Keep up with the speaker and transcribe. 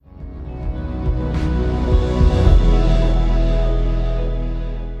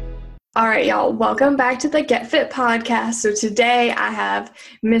All right, y'all, welcome back to the Get Fit podcast. So today I have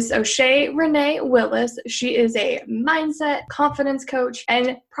Miss O'Shea Rene Willis. She is a mindset confidence coach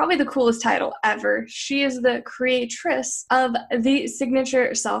and probably the coolest title ever. She is the creatress of the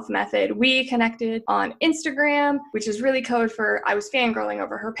Signature Self Method. We connected on Instagram, which is really code for I was fangirling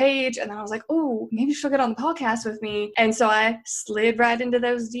over her page. And then I was like, oh, maybe she'll get on the podcast with me. And so I slid right into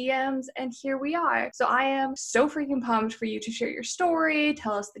those DMs and here we are. So I am so freaking pumped for you to share your story,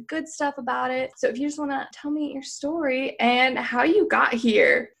 tell us the good stuff about it. So if you just want to tell me your story and how you got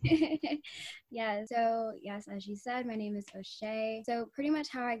here. Yes, as you said, my name is O'Shea. So pretty much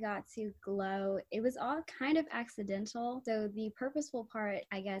how I got to Glow, it was all kind of accidental. So the purposeful part,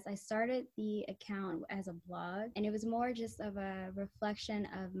 I guess, I started the account as a blog, and it was more just of a reflection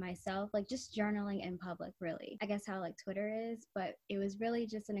of myself, like just journaling in public, really. I guess how like Twitter is, but it was really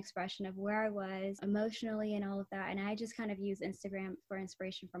just an expression of where I was emotionally and all of that. And I just kind of used Instagram for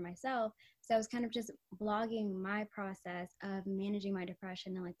inspiration for myself. So I was kind of just blogging my process of managing my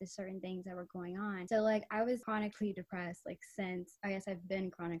depression and like the certain things that were going on. So like I was chronically depressed I've been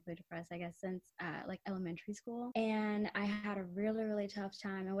chronically depressed since like elementary school. And I had a really, really tough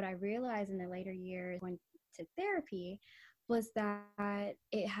time. And what I realized in the later years going to therapy was that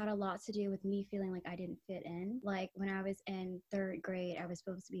it had a lot to do with me feeling like I didn't fit in. Like when I was in third grade, I was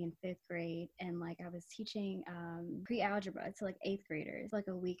supposed to be in fifth grade, and like I was teaching pre-algebra to like eighth graders. Like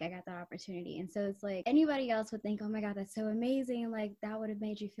a week I got that opportunity. And so it's like anybody else would think, oh my God, that's so amazing. Like that would have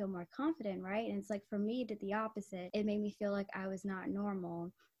made you feel more confident, right? And it's like for me, it did the opposite. It made me feel like I was not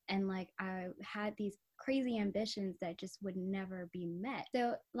normal. And like I had these crazy ambitions that just would never be met.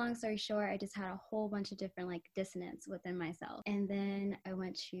 So long story short, I just had a whole bunch of different like dissonance within myself. And then I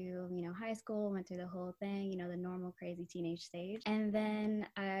went to, high school, went through the whole thing, the normal crazy teenage stage. And then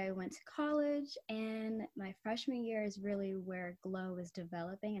I went to college, and my freshman year is really where Glow was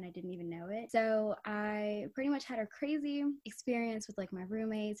developing, and I didn't even know it. So I pretty much had a crazy experience with like my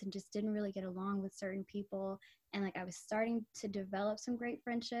roommates and just didn't really get along with certain people. And like I was starting to develop some great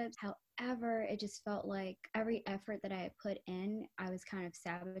friendships. However, it just felt like every effort that I had put in, I was kind of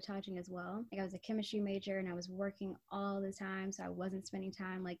sabotaging as well. Like I was a chemistry major and I was working all the time. So I wasn't spending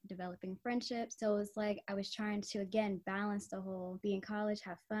time like developing friendships. So it was like I was trying to, again, balance the whole be in college,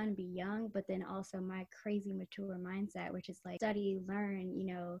 have fun, be young, but then also my crazy mature mindset, which is like study, learn,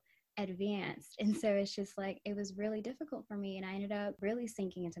 advanced. And so it's just like it was really difficult for me, and I ended up really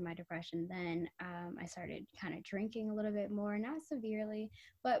sinking into my depression. Then I started kind of drinking a little bit more, not severely,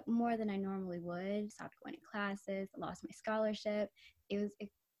 but more than I normally would. Stopped going to classes, lost my scholarship. It was a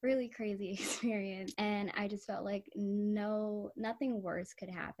really crazy experience, and I just felt like nothing worse could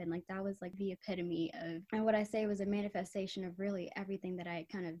happen. Like that was like the epitome of, and what I say was a manifestation of really everything that I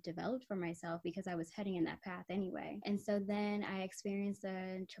kind of developed for myself, because I was heading in that path anyway. And so then I experienced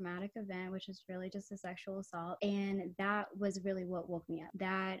a traumatic event, which was really just a sexual assault, and that was really what woke me up.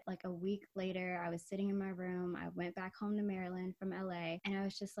 That like a week later, I was sitting in my room. I went back home to Maryland from LA, and I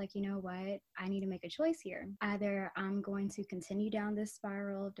was just like, you know what, I need to make a choice here. Either I'm going to continue down this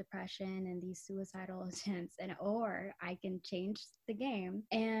spiral of depression and these suicidal attempts, or I can change the game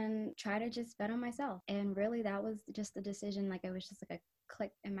and try to just bet on myself. And really that was just the decision. Like it was just like a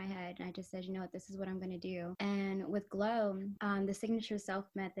click in my head, and I just said, this is what I'm going to do. And with Glow, the Signature Self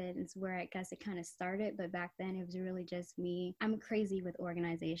Method is where I guess it kind of started, but back then it was really just me. I'm crazy with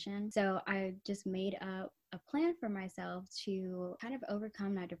organization, so I just made up a plan for myself to kind of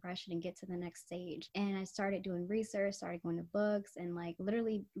overcome my depression and get to the next stage. And I started doing research, started going to books, and like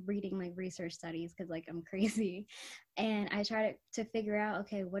literally reading like research studies, because like I'm crazy. And I tried to figure out,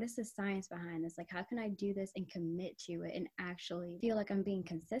 okay, what is the science behind this? Like, how can I do this and commit to it and actually feel like I'm being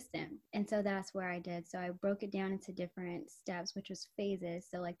consistent? And so that's where I did. So I broke it down into different steps, which was phases.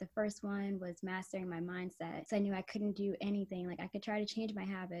 So like the first one was mastering my mindset. So I knew I couldn't do anything. Like I could try to change my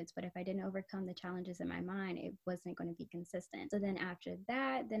habits, but if I didn't overcome the challenges in my mind, it wasn't going to be consistent. So then after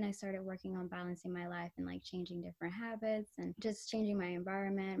that, then I started working on balancing my life and like changing different habits and just changing my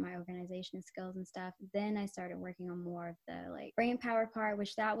environment, my organization skills and stuff. Then I started working on more of the like brain power part,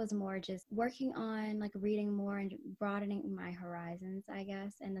 which that was more just working on like reading more and broadening my horizons, I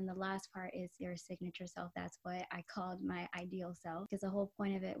guess. And then the last part is your signature self. That's what I called my ideal self, because the whole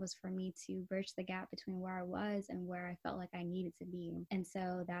point of it was for me to bridge the gap between where I was and where I felt like I needed to be. And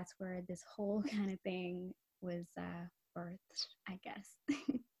so that's where this whole kind of thing was birthed, I guess.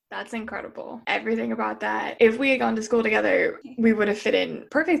 That's incredible. Everything about that. If we had gone to school together, we would have fit in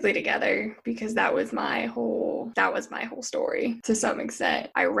perfectly together, because that was my whole story to some extent.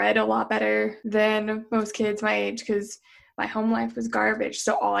 I read a lot better than most kids my age, because my home life was garbage.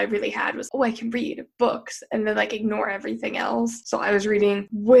 So all I really had was, I can read books, and then like ignore everything else. So I was reading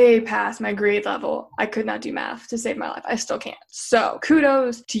way past my grade level. I could not do math to save my life. I still can't. So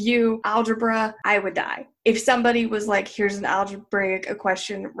kudos to you. Algebra, I would die. If somebody was like, here's an algebraic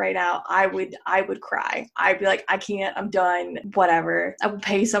question right now, I would cry. I'd be like, I can't, I'm done, whatever. I would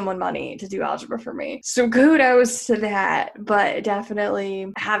pay someone money to do algebra for me. So kudos to that. But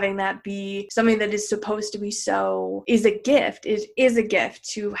definitely having that be something that is supposed to be is a gift. It is a gift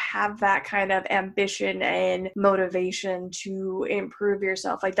to have that kind of ambition and motivation to improve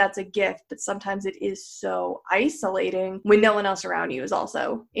yourself. Like, that's a gift, but sometimes it is so isolating when no one else around you is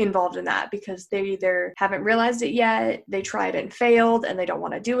also involved in that, because they either haven't realized it yet, they tried and failed and they don't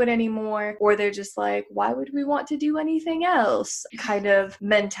want to do it anymore, or they're just like, why would we want to do anything else kind of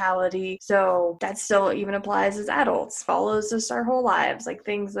mentality. So that still even applies as adults, follows us our whole lives, like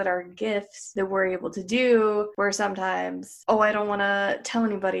things that are gifts that we're able to do, where sometimes, I don't want to tell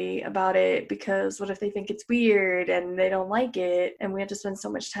anybody about it because what if they think it's weird and they don't like it, and we have to spend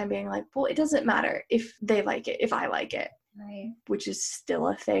so much time being like, well, it doesn't matter if they like it, if I like it. Right. Which is still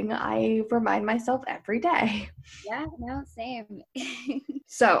a thing I remind myself every day. Yeah, no, same.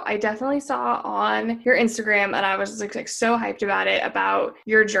 So I definitely saw on your Instagram, and I was like so hyped about it, about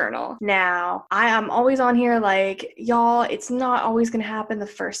your journal. Now, I am always on here like, y'all, it's not always going to happen the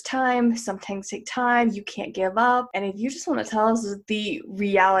first time. Some things take time. You can't give up. And if you just want to tell us the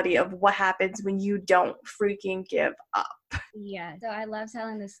reality of what happens when you don't freaking give up. Yeah, so I love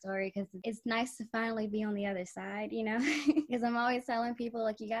telling this story because it's nice to finally be on the other side, because I'm always telling people,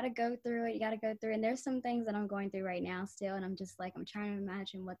 like, you got to go through it, and there's some things that I'm going through right now still, and I'm just like, I'm trying to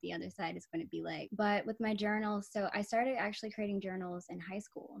imagine what the other side is going to be like. But with my journals, so I started actually creating journals in high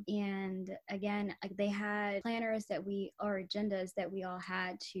school, and again, like, they had planners or agendas that we all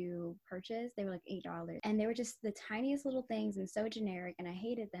had to purchase. They were like $8, and they were just the tiniest little things and so generic, and I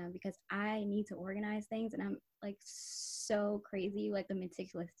hated them because I need to organize things, and I'm like so crazy, like the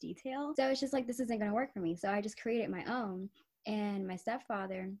meticulous detail. So it's just like, this isn't going to work for me. So I just created my own. And my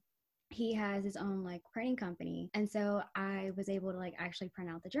stepfather, he has his own like printing company. And so I was able to like actually print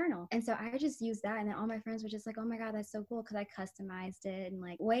out the journal. And so I just used that. And then all my friends were just like, oh my God, that's so cool. Cause I customized it. And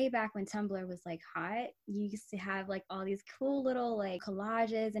like way back when Tumblr was like hot, you used to have like all these cool little like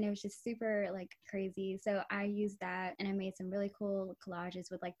collages, and it was just super like crazy. So I used that, and I made some really cool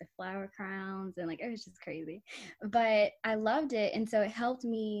collages with like the flower crowns, and like, it was just crazy, but I loved it. And so it helped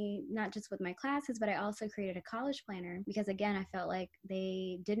me not just with my classes, but I also created a college planner because again, I felt like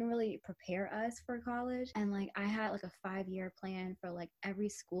they didn't really prepare us for college. And like, I had like a 5-year plan for like every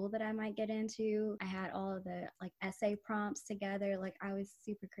school that I might get into. I had all of the like essay prompts together. Like, I was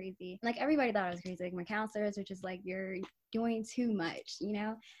super crazy. Like, everybody thought I was crazy. Like, my counselors were just like, you're doing too much,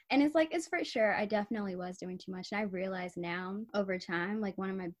 and it's like, it's for sure, I definitely was doing too much. And I realize now over time, like, one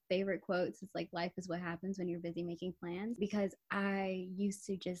of my favorite quotes is like, life is what happens when you're busy making plans, because I used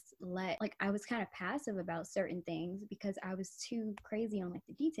to just I was kind of passive about certain things because I was too crazy on like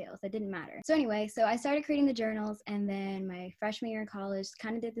the details that didn't matter. So anyway, so I started creating the journals, and then my freshman year in college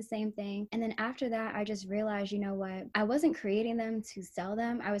kind of did the same thing. And then after that, I just realized, you know what, I wasn't creating them to sell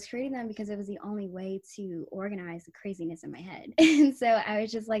them. I was creating them because it was the only way to organize the craziness in my head. And so I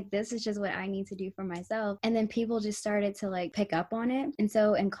was just like, this is just what I need to do for myself. And then people just started to like pick up on it. And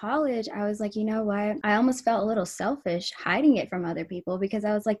so in college, I was like, you know what, I almost felt a little selfish hiding it from other people, because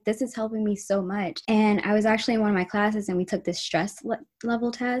I was like, this is helping me so much. And I was actually in one of my classes, and we took this stress level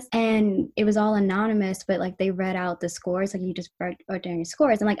test, and it was all anonymous, but like, they read out the scores, like, you just wrote down your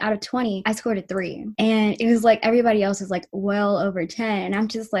scores, and like, out of 20 I scored a 3, and it was like everybody else was like well over 10, and I'm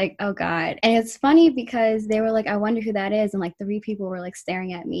just like, oh God. And it's funny because they were like, I wonder who that is, and like 3 people were like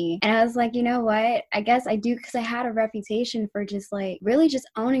staring at me, and I was like, you know what, I guess I do, because I had a reputation for just like really just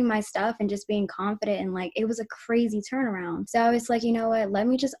owning my stuff and just being confident, and like, it was a crazy turnaround. So I was like, you know what, let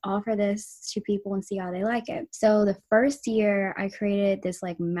me just offer this to people and see how they like it. So the first year I created this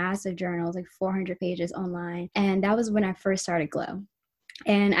like massive journal, it was like 400 pages online, and that was when I first started Glow.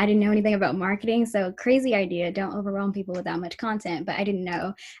 And I didn't know anything about marketing, so crazy idea. Don't overwhelm people with that much content, but I didn't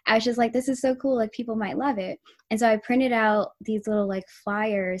know. I was just like, this is so cool, like, people might love it. And so I printed out these little like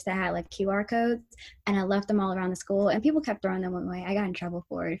flyers that had like QR codes, and I left them all around the school, and people kept throwing them away. I got in trouble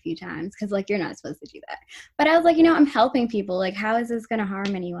for it a few times because like, you're not supposed to do that. But I was like, I'm helping people. Like, how is this going to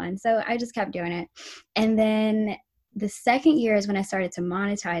harm anyone? So I just kept doing it. And then the second year is when I started to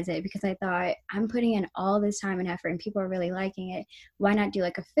monetize it, because I thought, I'm putting in all this time and effort and people are really liking it. Why not do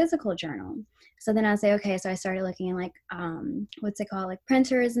like a physical journal? So then I was like, okay. So I started looking in like, what's it called? Like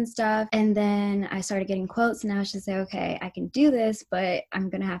printers and stuff. And then I started getting quotes, and I was just like, okay, I can do this, but I'm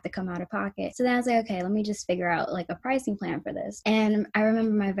going to have to come out of pocket. So then I was like, okay, let me just figure out like a pricing plan for this. And I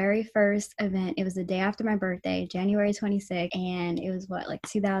remember my very first event, it was the day after my birthday, January 26th. And it was what, like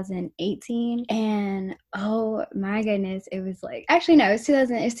 2018. And oh my goodness, it was like, actually, no, it's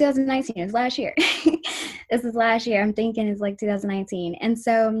 2019. It was last year. This is last year. I'm thinking it's like 2019. And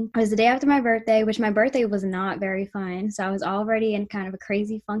so it was the day after my birthday, which my birthday was not very fun. So I was already in kind of a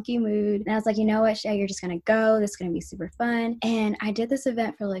crazy, funky mood. And I was like, you know what, Shay, you're just going to go. This is going to be super fun. And I did this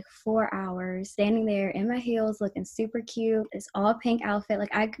event for like 4 hours, standing there in my heels, looking super cute. This all pink outfit.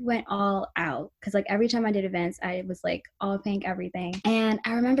 Like I went all out, because like every time I did events, I was like all pink, everything. And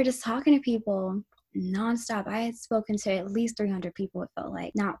I remember just talking to people nonstop. I had spoken to at least 300 people, it felt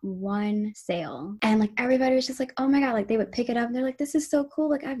like. Not one sale. And like everybody was just like, oh my God, like they would pick it up and they're like, this is so cool.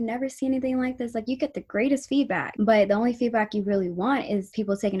 Like I've never seen anything like this. Like you get the greatest feedback, but the only feedback you really want is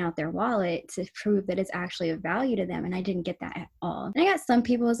people taking out their wallet to prove that it's actually of value to them. And I didn't get that at all. And I got some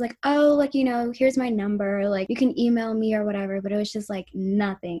people was like, oh, like, you know, here's my number, like you can email me or whatever, but it was just like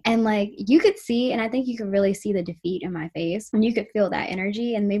nothing. And like you could see, and I think you could really see the defeat in my face, and you could feel that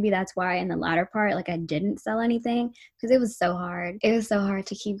energy. And maybe that's why in the latter part, like I didn't sell anything, because it was so hard. It was so hard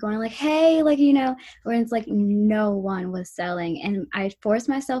to keep going like, hey, like, you know, where it's like no one was selling. And I forced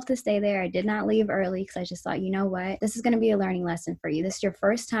myself to stay there. I did not leave early, because I just thought, you know what, this is going to be a learning lesson for you. This is your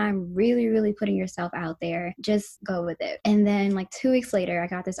first time really, really putting yourself out there. Just go with it. And then like 2 weeks later, I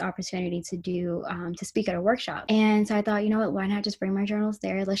got this opportunity to do, to speak at a workshop. And so I thought, you know what, why not just bring my journals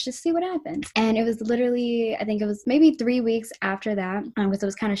there? Let's just see what happens. And it was literally, I think it was maybe 3 weeks after that, because it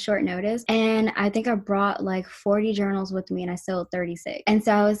was kind of short notice. And I think I brought like 40 journals with me, and I sold 36. And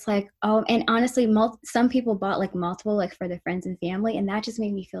so I was like, oh, and honestly, some people bought like multiple, like for their friends and family. And that just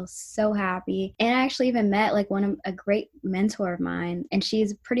made me feel so happy. And I actually even met like a great mentor of mine. And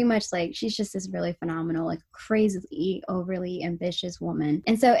she's pretty much like, she's just this really phenomenal, like crazily overly ambitious woman.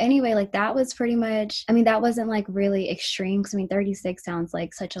 And so anyway, like that was pretty much, I mean, that wasn't like really extreme, because I mean, 36 sounds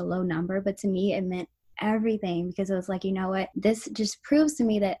like such a low number, but to me, it meant everything, because it was like, you know what, this just proves to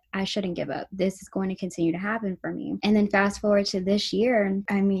me that I shouldn't give up. This is going to continue to happen for me. And then fast forward to this year,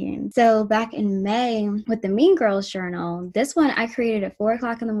 I mean, so back in May with the Mean Girls journal, this one I created at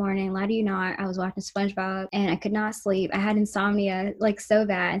 4:00 in the morning. Lie to you not, I was watching SpongeBob and I could not sleep. I had insomnia like so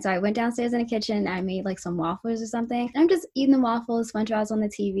bad. And so I went downstairs in the kitchen, I made like some waffles or something. And I'm just eating the waffles, SpongeBob's on the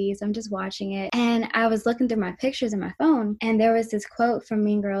TV, so I'm just watching it. And I was looking through my pictures in my phone, and there was this quote from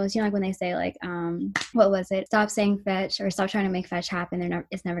Mean Girls, you know, like when they say like, what was it? Stop saying fetch, or stop trying to make fetch happen.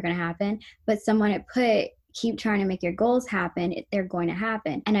 It's never going to happen. But someone had put, keep trying to make your goals happen. They're going to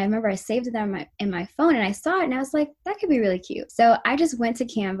happen. And I remember I saved them in my phone, and I saw it, and I was like, that could be really cute. So I just went to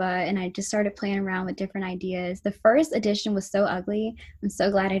Canva, and I just started playing around with different ideas. The first edition was so ugly. I'm so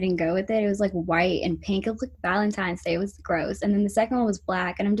glad I didn't go with it. It was like white and pink. It looked like Valentine's Day. It was gross. And then the second one was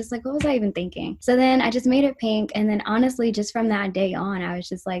black, and I'm just like, what was I even thinking? So then I just made it pink. And then honestly, just from that day on, I was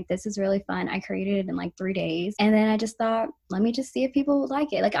just like, this is really fun. I created it in like 3 days. And then I just thought, let me just see if people would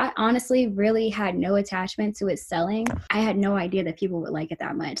like it. Like I honestly really had no attachment to it selling. I had no idea that people would like it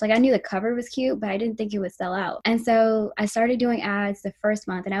that much. Like I knew the cover was cute, but I didn't think it would sell out. And so I started doing ads the first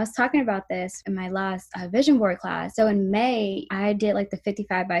month, and I was talking about this in my last vision board class. So in May, I did like the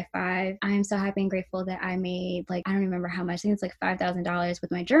 55 by 5. I am so happy and grateful that I made like, I don't remember how much, I think it's like $5,000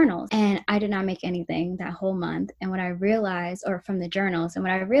 with my journals. And I did not make anything that whole month. And what I realized, or from the journals, and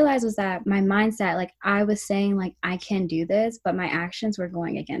what I realized was that my mindset, like I was saying like, I can do this, but my actions were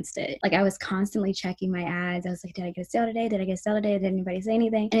going against it. Like I was constantly checking my ads. I was like, did I get a sale today? Did I get a sale today? Did anybody say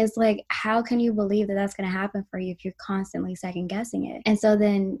anything? And it's like, how can you believe that that's going to happen for you if you're constantly second guessing it? And so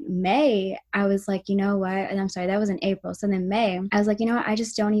then May, I was like, you know what? And I'm sorry, that was in April. So then May, I was like, you know what? I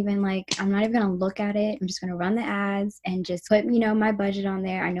just don't even like, I'm not even going to look at it. I'm just going to run the ads and just put, you know, my budget on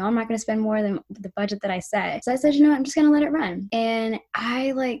there. I know I'm not going to spend more than the budget that I set. So I said, you know what? I'm just going to let it run. And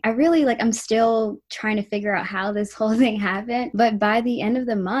I'm still trying to figure out how this whole thing happened. But by the end of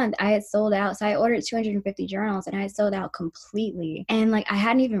the month, I had sold out. So I ordered 250 journals, and I had sold out completely. And like, I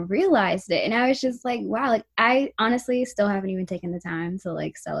hadn't even realized it. And I was just like, wow, like I honestly still haven't even taken the time to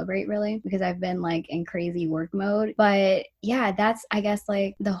like celebrate really, because I've been like in crazy work mode. But yeah, that's, I guess,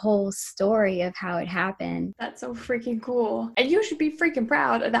 like the whole story of how it happened. That's so freaking cool. And you should be freaking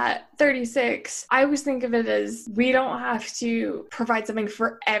proud of that 36. I always think of it as we don't have to provide something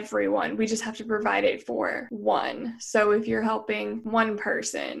for everyone. We just have to provide it for one. So if you're helping one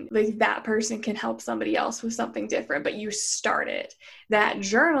person, like that person can help somebody everybody else with something different, but you start it. That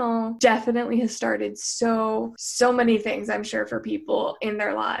journal definitely has started so many things, I'm sure, for people in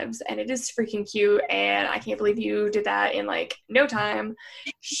their lives. And it is freaking cute. And I can't believe you did that in like no time.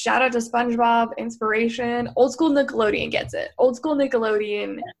 Shout out to SpongeBob inspiration. Old school Nickelodeon gets it. Old school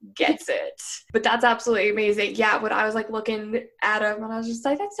Nickelodeon gets it. But that's absolutely amazing. Yeah, when I was like looking at them and I was just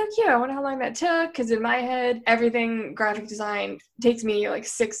like, that's so cute. I wonder how long that took. Because in my head, everything graphic design takes me like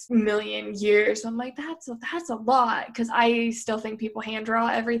 6 million years. So I'm like, that's a lot. Because I still think people hand draw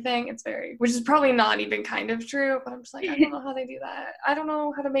everything. It's very, which is probably not even kind of true, but I'm just like, I don't know how they do that. I don't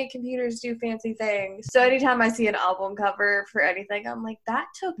know how to make computers do fancy things. So anytime I see an album cover for anything, I'm like, that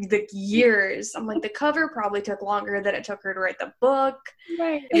took the years. I'm like, the cover probably took longer than it took her to write the book.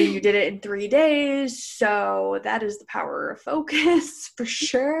 Right. And then you did it in 3 days. So that is the power of focus for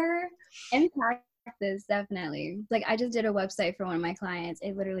sure. And practice, definitely. Like, I just did a website for one of my clients.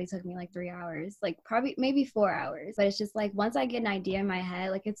 It literally took me like 3 hours, like probably maybe 4 hours. But it's just like, once I get an idea in my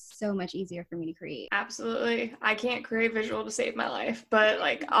head, like it's so much easier for me to create. Absolutely. I can't create visual to save my life, but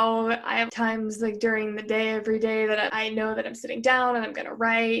like I have times like during the day, every day that I know that I'm sitting down and I'm going to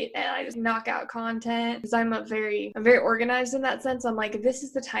write and I just knock out content because I'm very organized in that sense. I'm like, this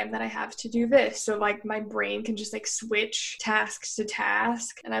is the time that I have to do this. So like my brain can just like switch task to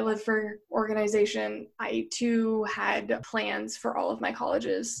task, and I live for organization. I too had plans for all of my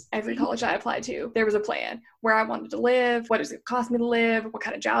colleges. Every college I applied to, there was a plan where I wanted to live, what does it cost me to live, what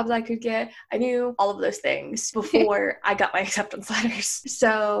kind of jobs I could get. I knew all of those things before I got my acceptance letters.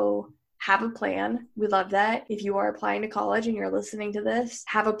 So have a plan. We love that. If you are applying to college and you're listening to this,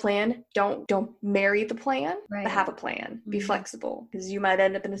 have a plan. Don't marry the plan, Right. but have a plan. Be flexible, because you might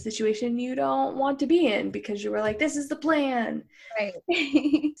end up in a situation you don't want to be in because you were like, this is the plan.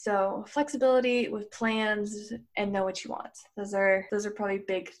 Right. So flexibility with plans and know what you want. Those are probably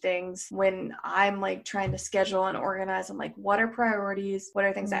big things when I'm like trying to schedule and organize. I'm like, what are priorities? What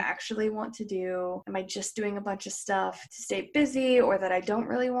are things I actually want to do? Am I just doing a bunch of stuff to stay busy or that I don't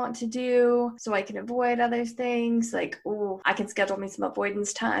really want to do so I can avoid other things? Like, oh, I can schedule me some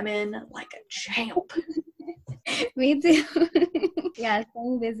avoidance time in like a champ. Me too. Yeah,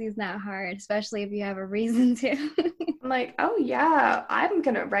 staying busy is not hard, especially if you have a reason to. I'm like, oh yeah, I'm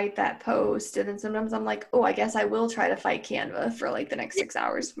gonna write that post. And then sometimes I'm like, oh, I guess I will try to fight Canva for like the next 6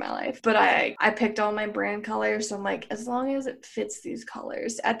 hours of my life. But I picked all my brand colors, so I'm like, as long as it fits these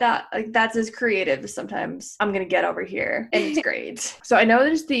colors, at that, like, that's as creative as sometimes I'm gonna get over here, and it's great. So I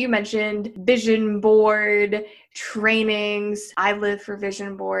noticed that you mentioned vision board trainings. I live for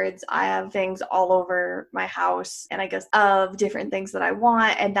vision boards. I have things all over my house, and I guess of different things that I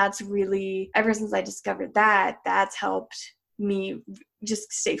want. And that's really, ever since I discovered that, that's helped me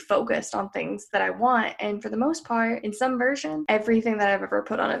just stay focused on things that I want. And for the most part, in some version, everything that I've ever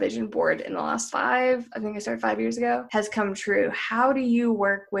put on a vision board in the last I think I started 5 years ago, has come true. How do you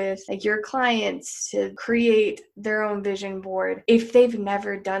work with like your clients to create their own vision board if they've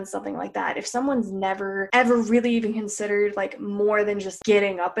never done something like that? If someone's never ever really even considered like more than just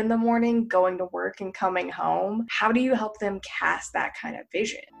getting up in the morning, going to work and coming home, how do you help them cast that kind of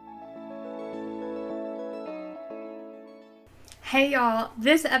vision? Hey y'all,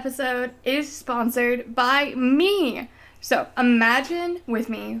 this episode is sponsored by me. So imagine with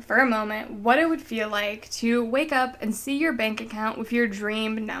me for a moment what it would feel like to wake up and see your bank account with your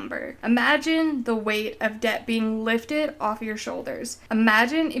dream number. Imagine the weight of debt being lifted off your shoulders.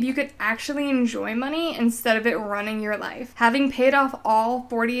 Imagine if you could actually enjoy money instead of it running your life. Having paid off all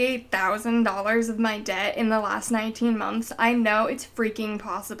 $48,000 of my debt in the last 19 months, I know it's freaking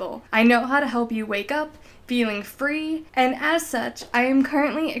possible. I know how to help you wake up feeling free, and as such, I am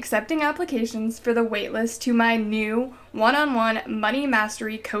currently accepting applications for the waitlist to my new one-on-one money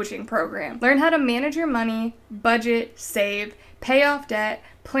mastery coaching program. Learn how to manage your money, budget, save, pay off debt,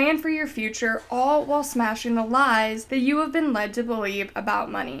 plan for your future, all while smashing the lies that you have been led to believe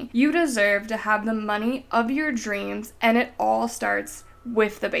about money. You deserve to have the money of your dreams, and it all starts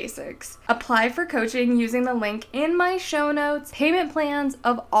with the basics. Apply for coaching using the link in my show notes. Payment plans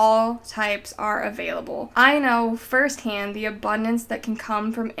of all types are available. I know firsthand the abundance that can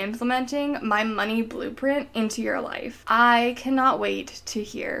come from implementing my money blueprint into your life. I cannot wait to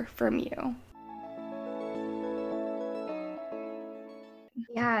hear from you.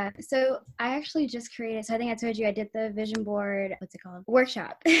 Yeah. So I actually just created, so I think I told you I did the vision board, what's it called?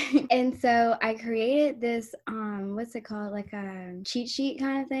 Workshop. And so I created this, what's it called? Like a cheat sheet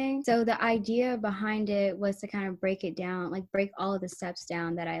kind of thing. So the idea behind it was to kind of break it down, like break all of the steps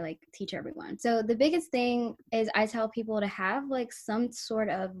down that I like teach everyone. So the biggest thing is I tell people to have like some sort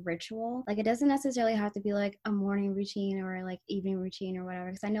of ritual. Like it doesn't necessarily have to be like a morning routine or like evening routine or whatever.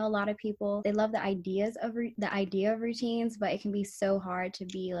 Because I know a lot of people, they love the ideas of the idea of routines, but it can be so hard to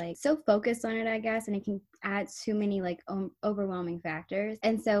be like so focused on it, I guess, and it can add too many like overwhelming factors.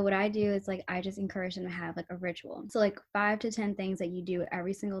 And so what I do is like I just encourage them to have like a ritual. So like 5 to 10 things that you do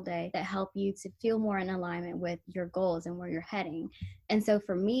every single day that help you to feel more in alignment with your goals and where you're heading. And so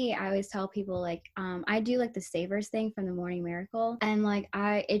for me, I always tell people like I do like the savers thing from the Morning Miracle, and like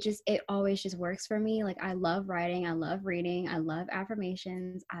it always just works for me. Like I love writing, I love reading, I love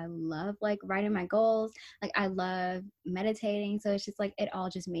affirmations, I love like writing my goals, like I love meditating. So it's just like it all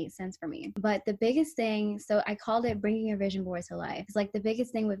just made sense for me. But the biggest thing, so I called it bringing your vision board to life. It's like the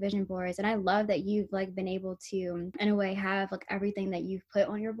biggest thing with vision boards, and I love that you've like been able to in a way have like everything that you've put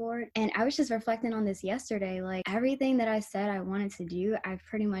on your board. And I was just reflecting on this yesterday, like everything that I said I wanted to do, I've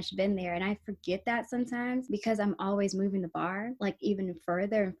pretty much been there. And I forget that sometimes because I'm always moving the bar like even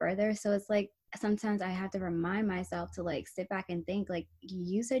further and further. So it's like sometimes I have to remind myself to like sit back and think like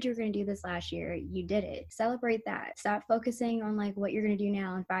you said you were going to do this last year, you did it. Celebrate that. Stop focusing on like what you're going to do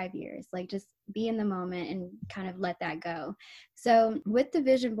now in 5 years. Like just be in the moment and kind of let that go. So with the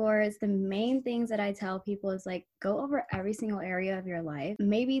vision boards, the main things that I tell people is like go over every single area of your life.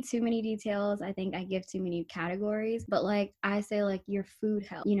 Maybe too many details. I think I give too many categories, but like I say like your food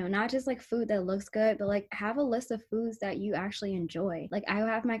health, not just like food that looks good, but like have a list of foods that you actually enjoy. Like I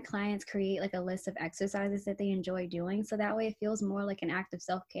have my clients create like a list of exercises that they enjoy doing. So that way it feels more like an act of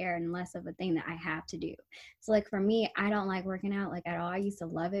self-care and less of a thing that I have to do. So like for me, I don't like working out like at all. I used to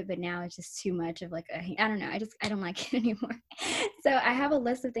love it, but now it's just too much of like I don't know. I don't like it anymore. So I have a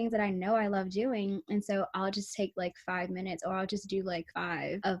list of things that I know I love doing. And so I'll just take like 5 minutes or I'll just do like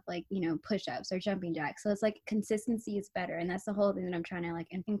 5 of like, push-ups or jumping jacks. So it's like consistency is better. And that's the whole thing that I'm trying to like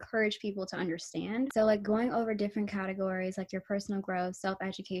encourage people to understand. So like going over different categories, like your personal growth,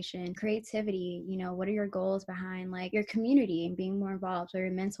 self-education, creativity, what are your goals behind like your community and being more involved, or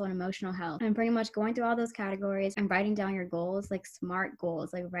your mental and emotional health. And pretty much going through all those categories and writing down your goals, like SMART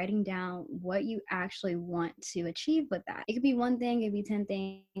goals, like writing down what you actually want to achieve with that. It could be one thing, it could be 10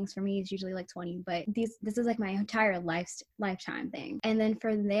 things. For me, it's usually like 20, but this is like my entire lifetime thing. And then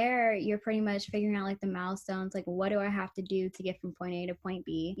from there, you're pretty much figuring out like the milestones, like what do I have to do to get from point A to point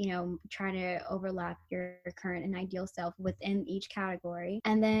B, trying to overlap your current and ideal self within each category.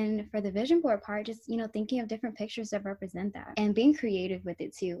 And then for the vision board part, just, thinking of different pictures that represent that and being creative with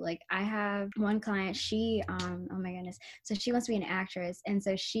it too. Like I have one client, she, oh my goodness. So she wants to be an actress. And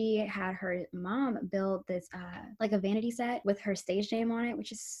so she had her mom build this, like a vanity set with her stage name on it,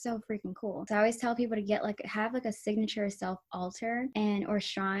 which is so freaking cool. So I always tell people to have like a signature self altar or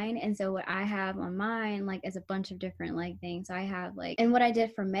shrine. And so what I have on mine, like, is a bunch of different like things. So I have like, and what I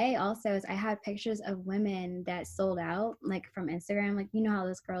did for May also is I had pictures of women that sold out, like from Instagram. Like, how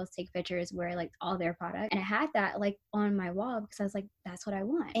those girls take pictures where like all their product, and I had that like on my wall because I was like, that's what I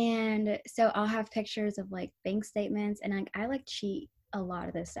want. And so I'll have pictures of like bank statements, and like I like cheat a lot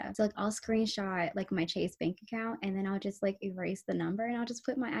of this stuff. So like I'll screenshot like my Chase bank account, and then I'll just like erase the number, and I'll just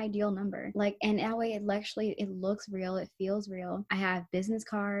put my ideal number. Like, and that way it looks real, it feels real. I have business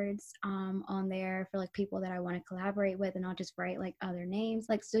cards on there for like people that I want to collaborate with, and I'll just write like other names.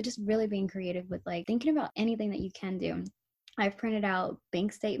 Like, so just really being creative with like thinking about anything that you can do. I've printed out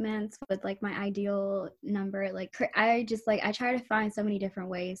bank statements with like my ideal number. Like I try to find so many different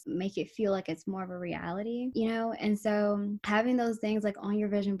ways to make it feel like it's more of a reality, And so having those things like on your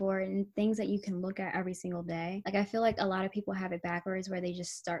vision board and things that you can look at every single day. Like I feel like a lot of people have it backwards where they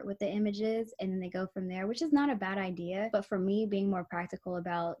just start with the images and then they go from there, which is not a bad idea. But for me, being more practical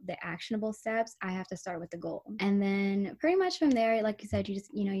about the actionable steps, I have to start with the goal. And then pretty much from there, like you said, you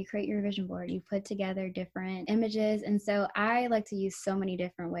just, you create your vision board, you put together different images. And so I like to use so many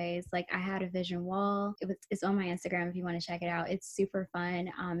different ways. Like I had a vision wall. It's on my Instagram if you want to check it out. It's super fun.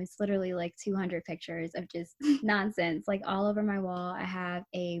 It's literally like 200 pictures of just nonsense, like all over my wall. I have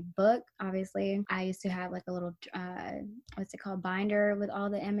a book. Obviously, I used to have like a little what's it called, binder with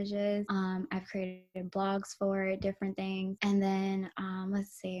all the images. I've created blogs for it, different things. And then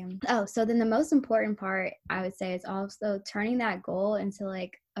let's see. Oh, so then the most important part I would say is also turning that goal into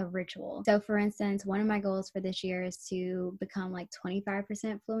like a ritual. So for instance, one of my goals for this year is to become like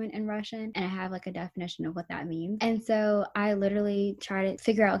 25% fluent in Russian, and I have like a definition of what that means. And so I literally try to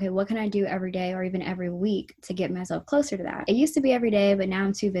figure out, okay, what can I do every day or even every week to get myself closer to that? It used to be every day, but now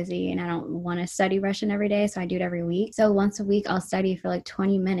I'm too busy and I don't want to study Russian every day, so I do it every week. So once a week I'll study for like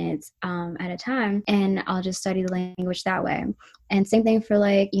 20 minutes at a time, and I'll just study the language that way. And same thing for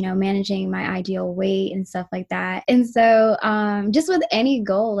like, managing my ideal weight and stuff like that. And so just with any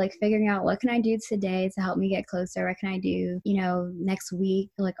goal, like figuring out what can I do today to help me get closer? What can I do, next week,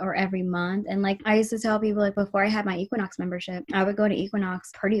 like, or every month? And like, I used to tell people, like, before I had my Equinox membership, I would go to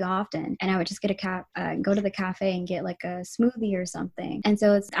Equinox pretty often, and I would just get go to the cafe and get like a smoothie or something. And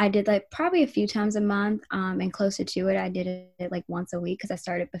so I did like probably a few times a month, and closer to it, I did it like once a week, because I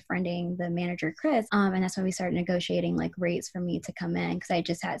started befriending the manager, Chris. And that's when we started negotiating like rates for me to come in, because I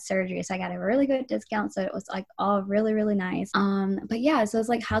just had surgery. So I got a really good discount. So it was like all really, really nice. But yeah, so it's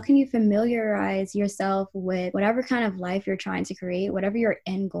like, how can you familiarize yourself with whatever kind of life you're trying to create, whatever your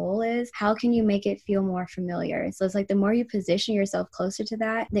end goal is? How can you make it feel more familiar? So it's like, the more you position yourself closer to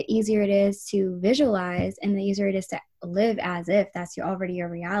that, the easier it is to visualize, and the easier it is to live as if that's already your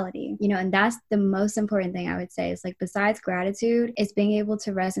reality, and that's the most important thing I would say. Is like, besides gratitude, it's being able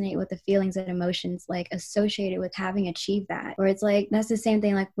to resonate with the feelings and emotions like associated with having achieved that. Or it's like, that's the same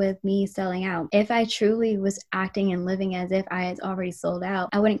thing like with me selling out. If I truly was acting and living as if I had already sold out,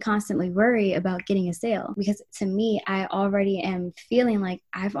 I wouldn't constantly worry about getting a sale, because to me, I already am feeling like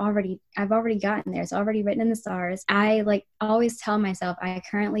I've already gotten there. It's already written in the stars. I like always tell myself I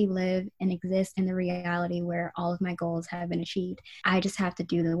currently live and exist in the reality where all of my goals have been achieved. I just have to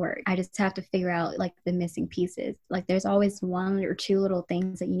do the work. I just have to figure out like the missing pieces. Like, there's always one or two little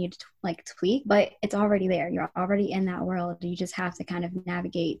things that you need to like tweak, but it's already there. You're already in that world. You just have to kind of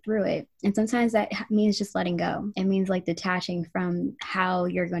navigate through it. And sometimes that means just letting go. It means like detaching from how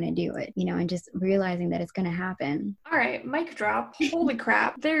you're going to do it, and just realizing that it's going to happen. All right, mic drop. Holy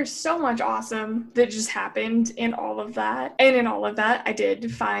crap. There's so much awesome that just happened in all of that. And in all of that, I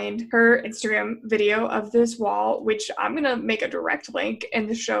did find her Instagram video of this wall, which I'm going to make a direct link in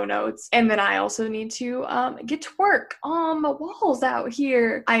the show notes. And then I also need to get to work on my walls out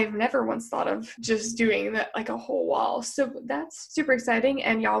here. I've never once thought of just doing that, like a whole wall. So that's super exciting.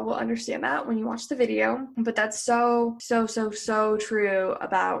 And y'all will understand that when you watch the video. But that's so true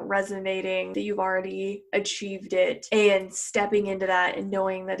about resonating that you've already achieved it, and stepping into that and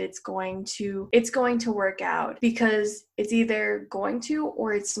knowing that it's going to work out, because it's either going to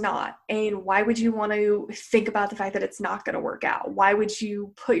or it's not. And why would you want to think about the fact that it's not going to work out? Why would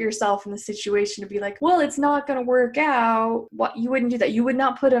you put yourself in the situation to be like, well, it's not going to work out? What, you wouldn't do that. You would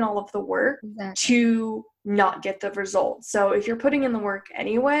not put in all of the work to not get the results. So if you're putting in the work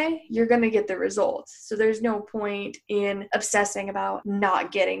anyway, you're going to get the results. So there's no point in obsessing about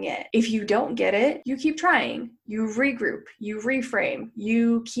not getting it. If you don't get it, you keep trying, you regroup, you reframe,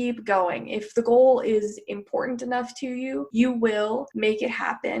 you keep going. If the goal is important enough to you, you will make it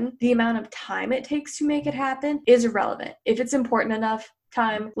happen. The amount of time it takes to make it happen is irrelevant. If it's important enough,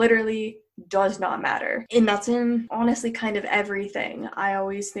 time literally does not matter. And that's in honestly kind of everything. I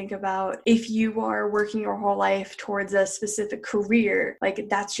always think about, if you are working your whole life towards a specific career, like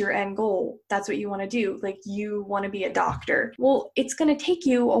that's your end goal. That's what you want to do. Like, you want to be a doctor. Well, it's going to take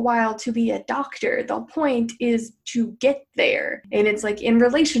you a while to be a doctor. The point is to get there. And it's like in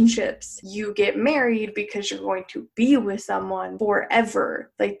relationships, you get married because you're going to be with someone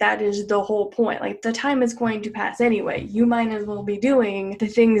forever. Like, that is the whole point. Like, the time is going to pass anyway. You might as well be doing the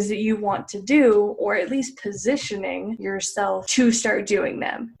things that you want to do, or at least positioning yourself to start doing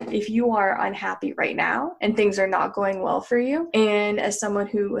them. If you are unhappy right now and things are not going well for you, and as someone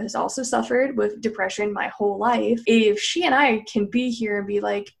who has also suffered with depression my whole life, if she and I can be here and be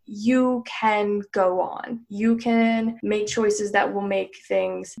like, you can go on, you can make choices that will make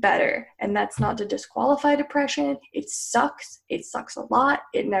things better. And that's not to disqualify depression. It sucks a lot,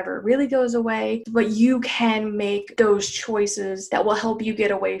 it never really goes away, but you can make those choices that will help you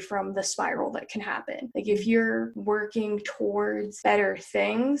get away from the spiral that can happen. Like, if you're working towards better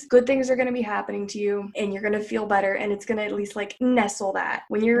things, good things are going to be happening to you, and you're going to feel better, and it's going to at least like nestle that.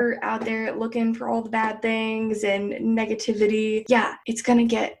 When you're out there looking for all the bad things and negativity, yeah, it's going to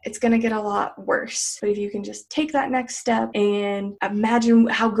get a lot worse. But if you can just take that next step and imagine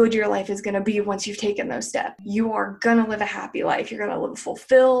how good your life is going to be once you've taken those steps, you are going to live a happy life. You're going to live a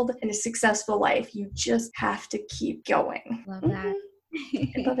fulfilled and a successful life. You just have to keep going. Love that.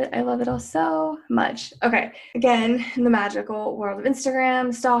 I love it. I love it all so much. Okay. Again, in the magical world of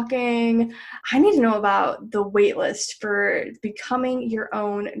Instagram, stalking, I need to know about the wait list for becoming your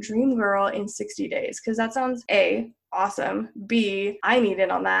own dream girl in 60 days. Because that sounds Awesome. B, I need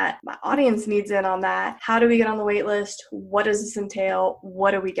in on that. My audience needs in on that. How do we get on the wait list? What does this entail?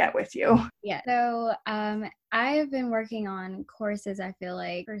 What do we get with you? Yeah. So I have been working on courses, I feel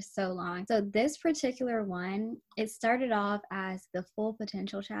like, for so long. So this particular one, it started off as the Full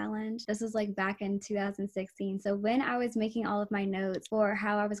Potential Challenge. This was like back in 2016. So when I was making all of my notes for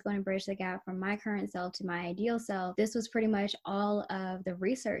how I was going to bridge the gap from my current self to my ideal self, this was pretty much all of the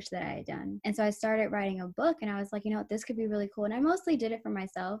research that I had done. And so I started writing a book, and I was like, you know, this could be really cool. And I mostly did it for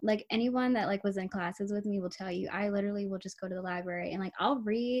myself. Like anyone that like was in classes with me will tell you, I literally will just go to the library and like I'll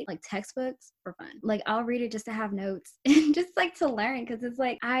read like textbooks for fun. Like I'll read it just to have notes and just like to learn, because it's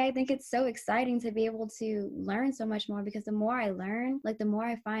like I think it's so exciting to be able to learn so much more, because the more I learn, like the more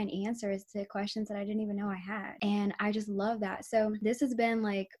I find answers to questions that I didn't even know I had. And I just love that. So this has been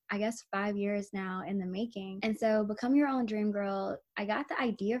like, I guess 5 years now in the making. And so Become Your Own Dream Girl, I got the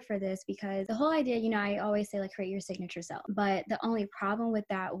idea for this because the whole idea, you know, I always say like create your signature self. But the only problem with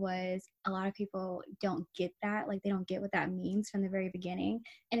that was a lot of people don't get that. Like they don't get what that means from the very beginning.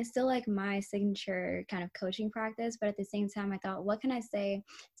 And it's still like my signature kind of coaching practice. But at the same time, I thought, what can I say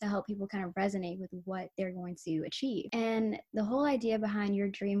to help people kind of resonate with what they're going to achieve? And the whole idea behind Your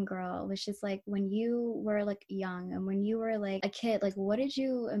Dream Girl was just like when you were like young and when you were like a kid, like what did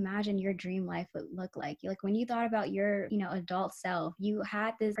you imagine your dream life would look like? Like when you thought about your, you know, adult self, you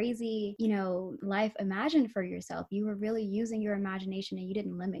had this crazy, you know, life imagined for yourself. You were really using your imagination and you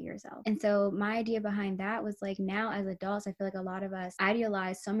didn't limit yourself. And so my idea behind that was like, now as adults, I feel like a lot of us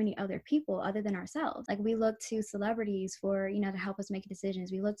idealize so many other people other than ourselves. Like we look to celebrities for, you know, to help us make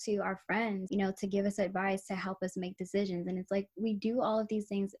decisions. We look to our friends, you know, to give us advice, to help us make decisions. And it's like we do all of these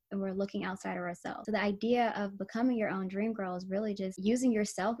things and we're looking outside of ourselves. So the idea of becoming your own dream girl is really just using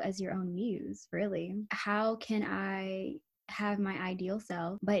yourself as your own muse, really. How can I have my ideal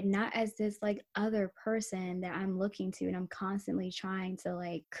self, but not as this like other person that I'm looking to and I'm constantly trying to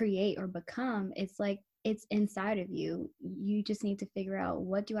like create or become? It's like it's inside of you. You just need to figure out,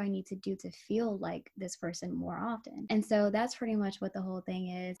 what do I need to do to feel like this person more often? And so that's pretty much what the whole thing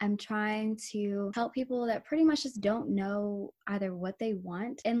is. I'm trying to help people that pretty much just don't know either what they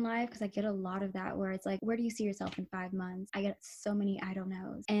want in life, because I get a lot of that where it's like, where do you see yourself in 5 months? I get so many I don't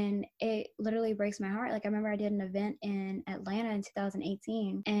knows, and it literally breaks my heart. Like I remember I did an event in Atlanta in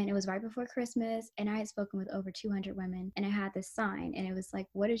 2018, and it was right before Christmas, and I had spoken with over 200 women, and I had this sign, and it was like,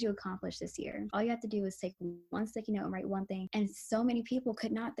 what did you accomplish this year? All you have to do is take one sticky note and write one thing. And so many people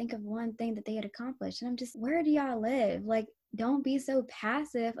could not think of one thing that they had accomplished. And I'm just, where do y'all live? Like, don't be so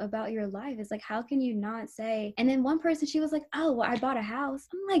passive about your life. It's like, how can you not say? And then one person, she was like, oh, well, I bought a house.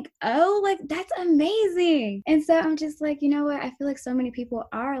 I'm like, oh, like that's amazing. And so I'm just like, you know what? I feel like so many people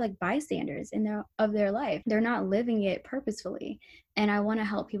are like bystanders in their life. They're not living it purposefully. And I want to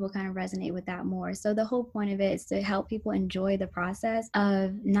help people kind of resonate with that more. So the whole point of it is to help people enjoy the process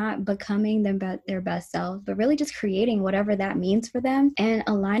of not becoming their best self, but really just creating whatever that means for them and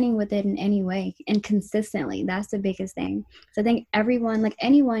aligning with it in any way and consistently. That's the biggest thing. So I think everyone, like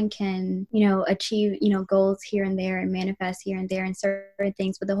anyone can, you know, achieve, you know, goals here and there and manifest here and there and certain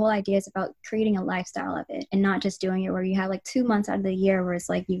things. But the whole idea is about creating a lifestyle of it and not just doing it where you have like 2 months out of the year where it's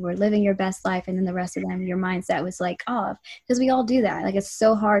like you were living your best life and then the rest of them, your mindset was like off, because we all do that. Like it's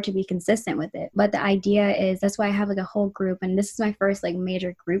so hard to be consistent with it. But the idea is, that's why I have like a whole group, and this is my first like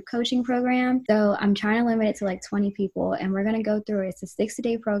major group coaching program. So I'm trying to limit it to like 20 people, and we're going to go through it. It's a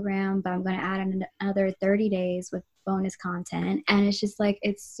 60-day program, but I'm going to add another 30 days with bonus content. And it's just like,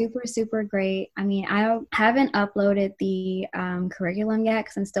 it's super, super great. I mean, I haven't uploaded the curriculum yet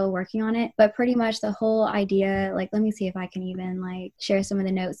because I'm still working on it, but pretty much the whole idea, like, let me see if I can even like share some of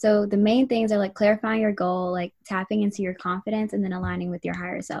the notes. So the main things are like clarifying your goal, like tapping into your confidence, and then aligning with your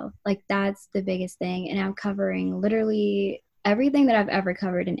higher self. Like that's the biggest thing. And I'm covering literally everything that I've ever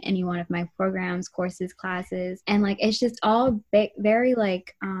covered in any one of my programs, courses, classes. And like, it's just all very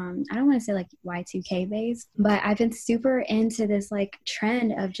like, I don't want to say like Y2K based, but I've been super into this like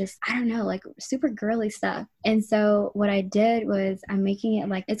trend of just, I don't know, like super girly stuff. And so what I did was I'm making it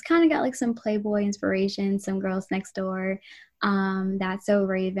like, it's kind of got like some Playboy inspiration, some Girls Next Door, That's So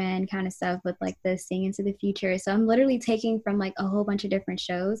Raven kind of stuff with like the Seeing Into the Future. So I'm literally taking from like a whole bunch of different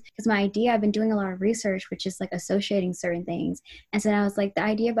shows, because my idea, I've been doing a lot of research, which is like associating certain things. And so I was like, the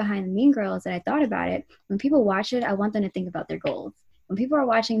idea behind the Mean Girls that I thought about it, when people watch it, I want them to think about their goals. when people are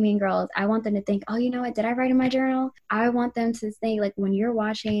watching Mean Girls, I want them to think, oh, you know what? Did I write in my journal? I want them to think, like, when you're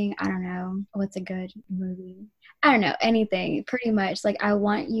watching, I don't know, what's a good movie? I don't know, anything, pretty much. Like, I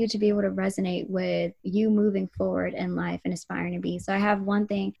want you to be able to resonate with you moving forward in life and aspiring to be. So I have one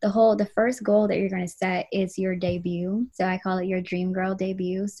thing, the first goal that you're going to set is your debut. So I call it your dream girl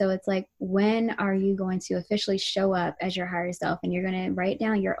debut. So it's like, when are you going to officially show up as your higher self? And you're going to write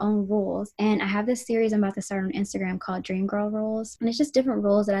down your own rules. And I have this series I'm about to start on Instagram called Dream Girl Rules. And it's just different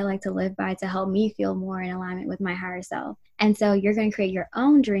rules that I like to live by to help me feel more in alignment with my higher self. And so you're going to create your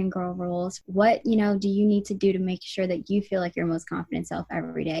own dream girl rules. What, do you need to do to make sure that you feel like your most confident self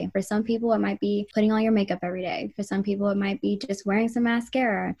every day? For some people, it might be putting on your makeup every day. For some people, it might be just wearing some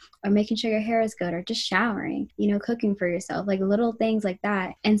mascara or making sure your hair is good or just showering, cooking for yourself, like little things like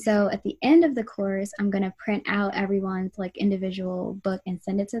that. And so at the end of the course, I'm going to print out everyone's like individual book and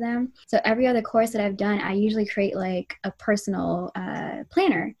send it to them. So every other course that I've done, I usually create like a personal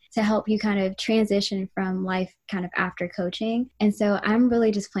planner to help you kind of transition from life kind of after coaching. And so I'm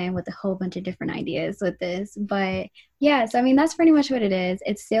really just playing with a whole bunch of different ideas with this. But yeah, so I mean, that's pretty much what it is.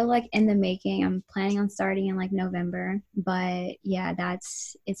 It's still like in the making. I'm planning on starting in like November. But yeah,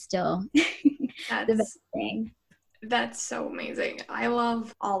 it's still the best thing. That's so amazing. I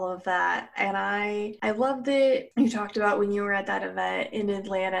love all of that. And I love that you talked about when you were at that event in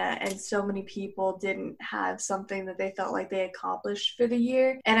Atlanta and so many people didn't have something that they felt like they accomplished for the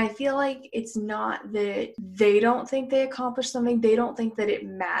year. And I feel like it's not that they don't think they accomplished something. They don't think that it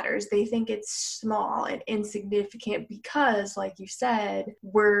matters. They think it's small and insignificant because, like you said,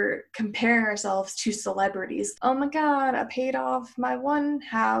 we're comparing ourselves to celebrities. Oh my God, I paid off my one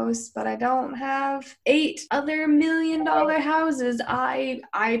house, but I don't have 8 other $1 million houses. I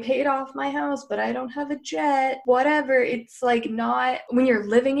paid off my house, but I don't have a jet. Whatever. It's like, not when you're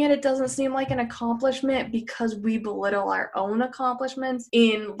living it doesn't seem like an accomplishment because we belittle our own accomplishments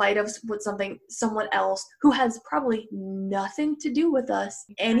in light of what someone else who has probably nothing to do with us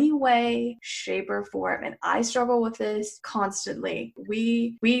any way, shape, or form. And I struggle with this constantly.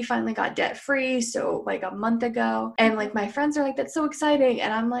 We finally got debt free, so like a month ago, and like my friends are like, that's so exciting,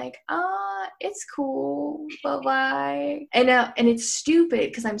 and I'm like, it's cool, but like, and it's stupid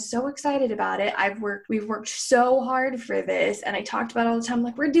because I'm so excited about it. We've worked so hard for this, and I talked about it all the time,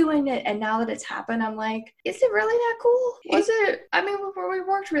 like, we're doing it, and now that it's happened, I'm like, is it really that cool? Was it? I mean, we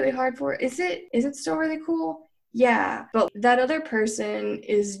worked really hard for it. Is it still really cool? Yeah, but that other person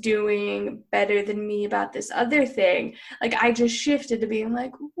is doing better than me about this other thing. Like, I just shifted to being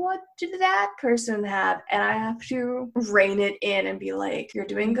like, what did that person have? And I have to rein it in and be like, you're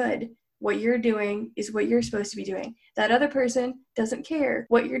doing good. What you're doing is what you're supposed to be doing. That other person doesn't care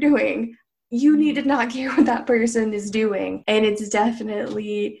what you're doing. You need to not care what that person is doing. And it's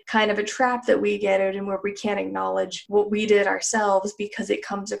definitely kind of a trap that we get in where we can't acknowledge what we did ourselves because it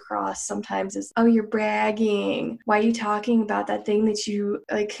comes across sometimes as, oh, you're bragging. Why are you talking about that thing that you,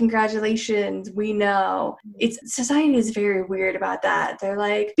 like, congratulations, we know. Society is very weird about that. They're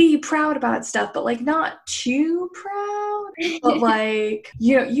like, be proud about stuff, but like not too proud. But like,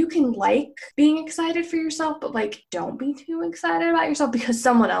 you can like being excited for yourself, but like, don't be too excited about yourself because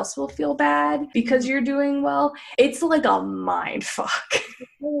someone else will feel bad because you're doing well. It's like a mind fuck. It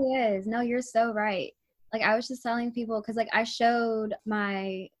really is. No, you're so right. Like, I was just telling people, because like I showed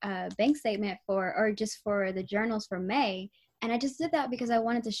my bank statement for the journals for May. And I just did that because I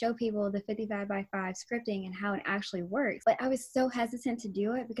wanted to show people the 55x5 scripting and how it actually works. But I was so hesitant to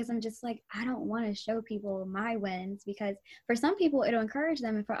do it because I'm just like, I don't want to show people my wins, because for some people it'll encourage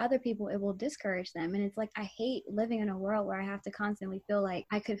them and for other people it will discourage them. And it's like, I hate living in a world where I have to constantly feel like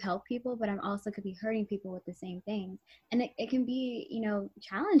I could help people, but I'm also could be hurting people with the same things. And it can be,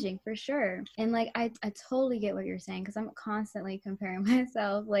 challenging for sure. And like, I totally get what you're saying, because I'm constantly comparing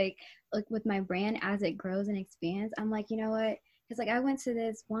myself, like with my brand as it grows and expands. I'm like, you know what? Because like I went to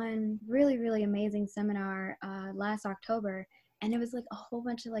this one really, really amazing seminar last October, and it was like a whole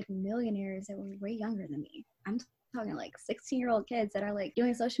bunch of like millionaires that were way younger than me. I'm talking like 16-year-old kids that are like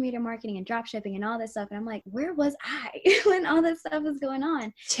doing social media marketing and drop shipping and all this stuff. And I'm like, where was I when all this stuff was going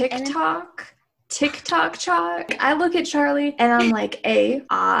on? TikTok chalk. I look at Charlie and I'm like,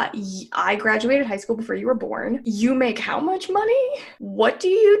 I graduated high school before you were born. You make how much money? What do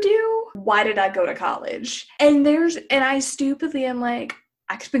you do? Why did I go to college? And I stupidly am like,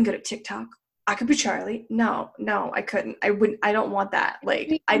 I could have been good at TikTok. I could be Charlie. No, I couldn't. I don't want that.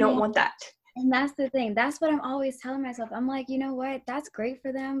 Like, I don't want that. And that's the thing. That's what I'm always telling myself. I'm like, you know what? That's great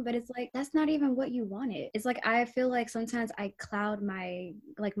for them, but it's like, that's not even what you wanted. It's like, I feel like sometimes I cloud my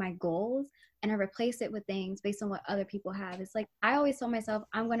goals and I replace it with things based on what other people have. It's like, I always told myself,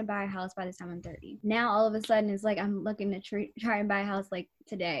 I'm going to buy a house by the time I'm 30. Now, all of a sudden, it's like, I'm looking to try and buy a house like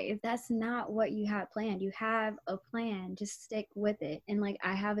today. That's not what you had planned. You have a plan, just stick with it. And like,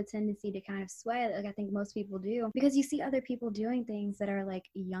 I have a tendency to kind of sway, like I think most people do, because you see other people doing things that are like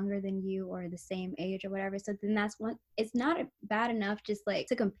younger than you or the same age or whatever. So then that's what, it's not bad enough just like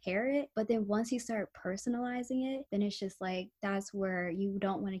to compare it, but then once you start personalizing it, then it's just like, that's where you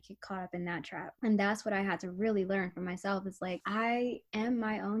don't want to get caught up in that trap. And that's what I had to really learn for myself. It's like, I am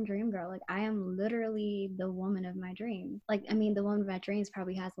my own dream girl. Like, I am literally the woman of my dreams. Like, I mean, the woman of my dreams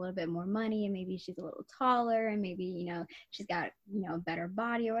probably has a little bit more money, and maybe she's a little taller, and maybe, you know, she's got, you know, a better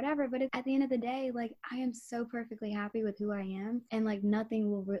body or whatever. But at the end of the day, like, I am so perfectly happy with who I am, and like nothing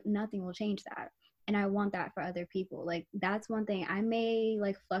will change that. And I want that for other people. Like, that's one thing. I may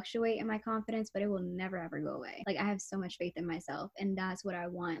like fluctuate in my confidence, but it will never ever go away. Like, I have so much faith in myself, and that's what I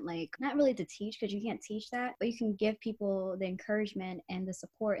want. Like, not really to teach, because you can't teach that, but you can give people the encouragement and the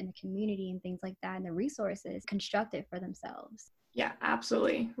support and the community and things like that, and the resources, construct it for themselves. Yeah,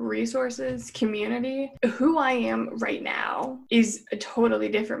 absolutely. Resources, community. Who I am right now is a totally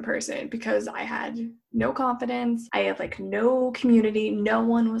different person because I had no confidence. I had like no community. No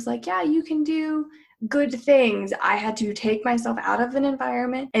one was like, yeah, you can do good things. I had to take myself out of an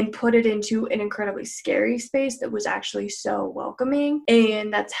environment and put it into an incredibly scary space that was actually so welcoming,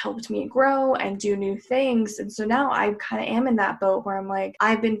 and that's helped me grow and do new things. And so now I kind of am in that boat where I'm like,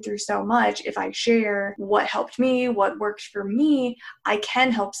 I've been through so much. If I share what helped me, what worked for me, I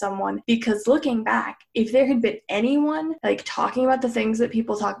can help someone. Because looking back, if there had been anyone like talking about the things that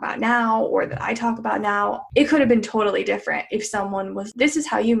people talk about now or that I talk about now, it could have been totally different. If someone was, this is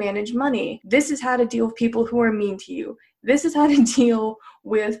how you manage money, this is how to deal with people who are mean to you, this is how to deal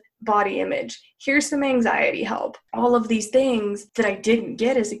with body image, here's some anxiety help, all of these things that I didn't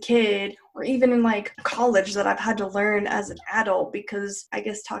get as a kid or even in like college that I've had to learn as an adult, because I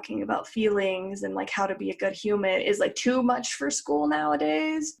guess talking about feelings and like how to be a good human is like too much for school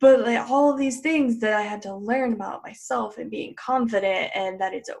nowadays. But like all of these things that I had to learn about myself and being confident, and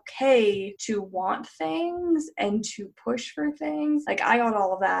that it's okay to want things and to push for things. Like, I got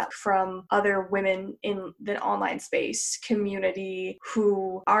all of that from other women in the online space community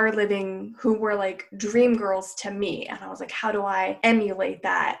who are living, who were like dream girls to me. And I was like, how do I emulate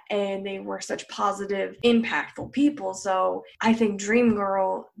that? And they were such positive, impactful people. So I think dream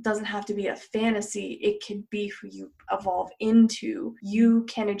girl doesn't have to be a fantasy. It can be who you evolve into. You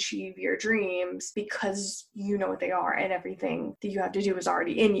can achieve your dreams because you know what they are, and everything that you have to do is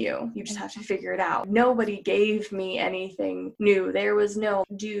already in you. You just have to figure it out. Nobody gave me anything new. There was no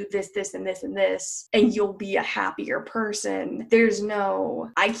do this, this, and this, and this, and you'll be a happier person. There's no,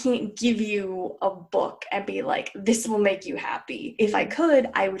 I can't give you a book and be like, this will make you happy. If I could,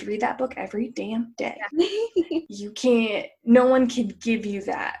 I would read that book every damn day. You can't, no one can give you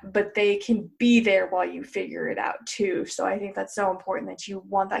that, but they can be there while you figure it out too. So I think that's so important that you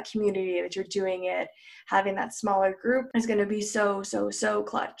want that community, that you're doing it. Having that smaller group is going to be so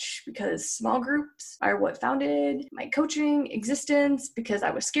clutch, because small groups are what founded my coaching existence, because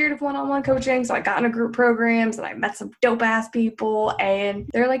I was scared of one-on-one coaching. So I got into group programs and I met some dope ass people, and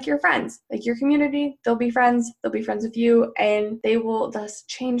they're like your friends, like your community. They'll be friends with you, and they will thus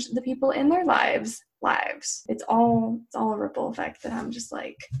change the people in their lives. It's all a ripple effect that I'm just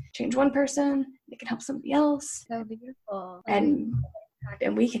like, change one person, they can help somebody else. So beautiful.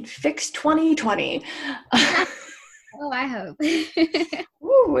 And we can fix 2020. Oh, I hope.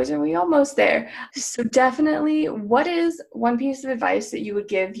 Ooh, are we almost there? So definitely, what is one piece of advice that you would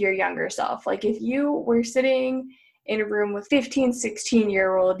give your younger self? Like, if you were sitting in a room with 15,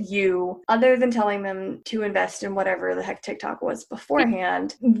 16-year-old you, other than telling them to invest in whatever the heck TikTok was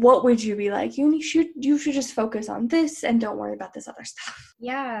beforehand, what would you be like? You should just focus on this and don't worry about this other stuff.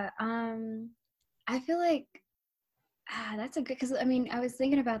 Yeah, I feel like that's a good, because I mean, I was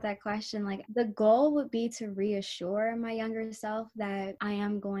thinking about that question. Like, the goal would be to reassure my younger self that I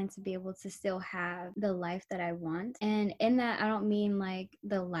am going to be able to still have the life that I want. And in that, I don't mean like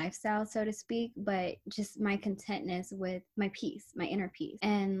the lifestyle, so to speak, but just my contentness with my peace, my inner peace.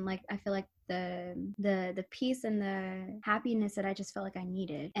 And like, I feel like the peace and the happiness that I just felt like I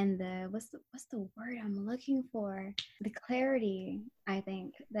needed, and the what's the word I'm looking for, the clarity I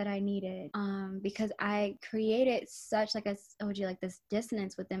think that I needed, because I created such such like a OG, like this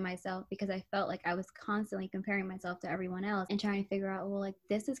dissonance within myself, because I felt like I was constantly comparing myself to everyone else and trying to figure out, well, like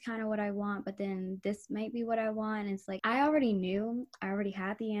this is kind of what I want, but then this might be what I want. And it's like I already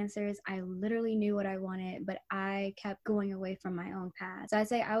had the answers. I literally knew what I wanted, but I kept going away from my own path.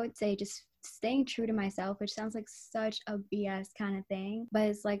 So I would say just staying true to myself, which sounds like such a BS kind of thing, but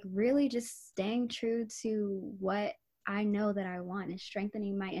it's like really just staying true to what I know that I want, and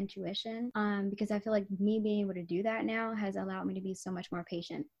strengthening my intuition, because I feel like me being able to do that now has allowed me to be so much more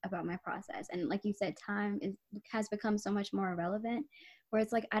patient about my process. And like you said, has become so much more irrelevant, where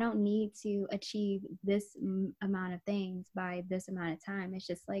it's like I don't need to achieve this amount of things by this amount of time. It's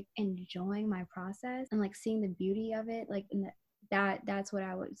just like enjoying my process and like seeing the beauty of it, like in the that's what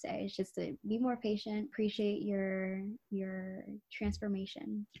I would say. It's just to be more patient, appreciate your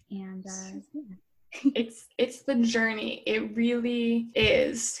transformation, and yeah. It's the journey. It really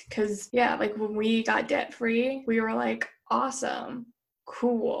is. Because yeah, like when we got debt free, we were like, awesome,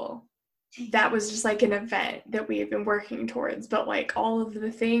 cool. That was just like an event that we had been working towards. But like all of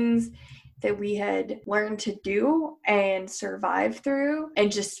the things that we had learned to do and survive through,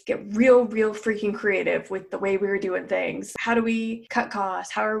 and just get real freaking creative with the way we were doing things. How do we cut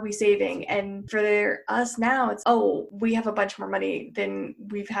costs? How are we saving? And for us now, it's, oh, we have a bunch more money than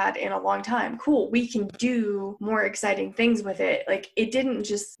we've had in a long time. Cool. We can do more exciting things with it. Like we didn't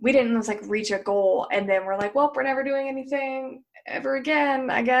just like reach a goal and then we're like, well, we're never doing anything ever again.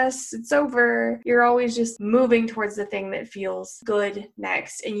 I guess it's over. You're always just moving towards the thing that feels good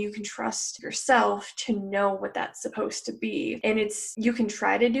next, and you can trust yourself to know what that's supposed to be. And you can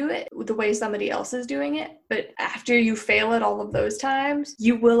try to do it the way somebody else is doing it, but after you fail at all of those times,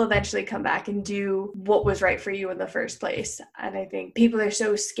 you will eventually come back and do what was right for you in the first place. And I think people are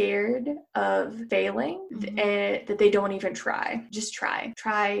so scared of failing and that they don't even try. Just try,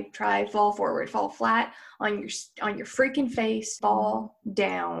 fall forward, fall flat on your freaking face, fall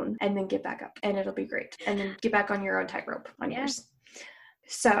down, and then get back up, and it'll be great. And then get back on your own tightrope on yours.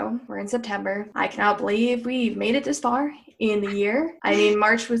 So we're in September. I cannot believe we've made it this far in the year. I mean,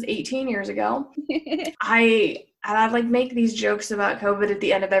 March was 18 years ago. I like make these jokes about COVID at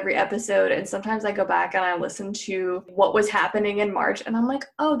the end of every episode, and sometimes I go back and I listen to what was happening in March, and I'm like,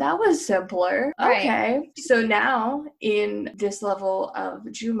 oh, that was simpler. Okay. Right. So now in this level of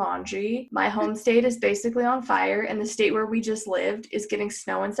Jumanji, my home state is basically on fire, and the state where we just lived is getting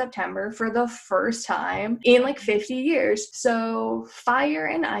snow in September for the first time in like 50 years. So fire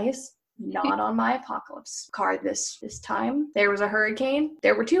and ice. Not on my apocalypse card this time. There was a hurricane.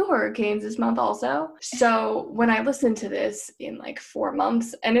 There were 2 hurricanes this month also. So when I listen to this in like 4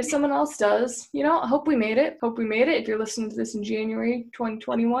 months, and if someone else does, I hope we made it. If you're listening to this in January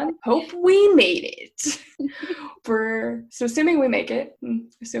 2021, hope we made it. So assuming we make it,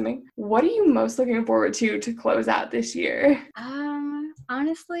 what are you most looking forward to close out this year?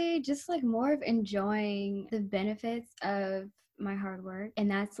 Honestly, just like more of enjoying the benefits of my hard work, and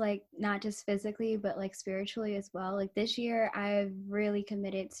that's like not just physically but like spiritually as well. Like this year I've really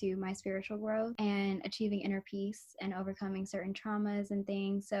committed to my spiritual growth and achieving inner peace and overcoming certain traumas and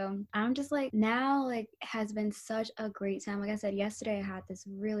things. So I'm just like, now like has been such a great time. Like I said, yesterday I had this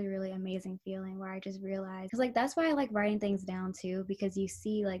really amazing feeling where I just realized, because like that's why I like writing things down too, because you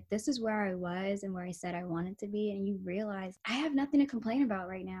see like this is where I was and where I said I wanted to be, and you realize I have nothing to complain about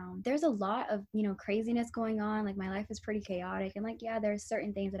right now. There's a lot of craziness going on. Like my life is pretty chaotic, and like yeah, there's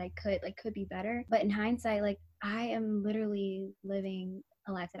certain things that I could be better, but in hindsight, like I am literally living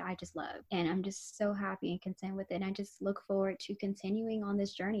a life that I just love, and I'm just so happy and content with it. And I just look forward to continuing on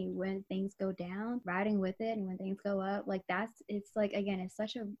this journey. When things go down, riding with it, and when things go up, like it's like, again,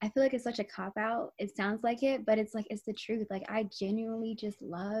 I feel like it's such a cop out. It sounds like it, but it's like, it's the truth. Like I genuinely just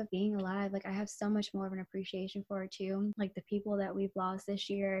love being alive. Like I have so much more of an appreciation for it too. Like the people that we've lost this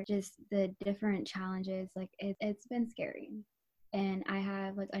year, just the different challenges, like it's been scary. And I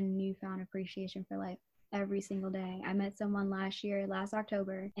have like a newfound appreciation for life every single day. I met someone last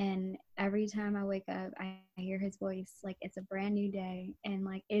October, and every time I wake up, I hear his voice. Like it's a brand new day, and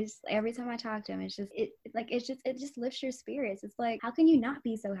like it's every time I talk to him, it just lifts your spirits. It's like, how can you not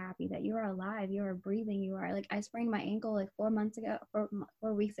be so happy that you are alive, you are breathing, you are like, I sprained my ankle like 4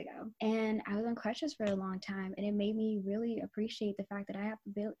 weeks ago, and I was on crutches for a long time, and it made me really appreciate the fact that I have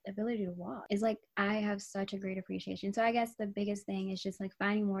the ability to walk. It's like I have such a great appreciation. So I guess the biggest thing is just like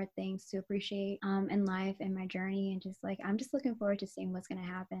finding more things to appreciate in life and my journey, and just like I'm just looking forward to seeing what's going to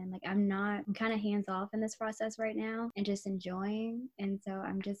happen. Like I'm I'm kind of hands off in this process right now and just enjoying. And so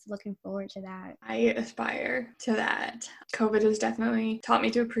I'm just looking forward to that. I aspire to that. COVID has definitely taught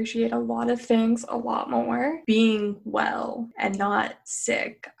me to appreciate a lot of things a lot more. Being well and not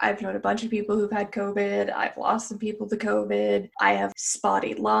sick. I've known a bunch of people who've had COVID. I've lost some people to COVID. I have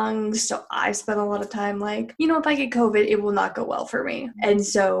spotty lungs. So I spent a lot of time like, if I get COVID, it will not go well for me. And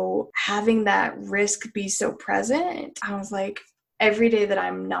so having that risk be so present, I was like, every day that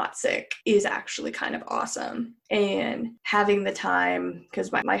I'm not sick is actually kind of awesome. And having the time,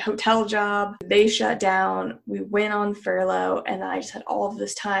 because my hotel job, they shut down, we went on furlough, and I just had all of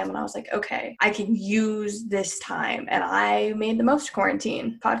this time, and I was like, okay, I can use this time. And I made the most of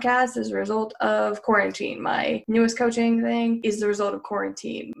quarantine. Podcast is a result of quarantine. My newest coaching thing is the result of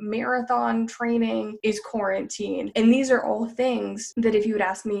quarantine. Marathon training is quarantine. And these are all things that if you would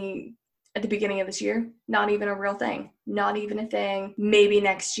ask me at the beginning of this year, not even a real thing, not even a thing. Maybe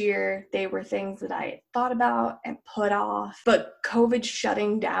next year they were things that I thought about and put off. But COVID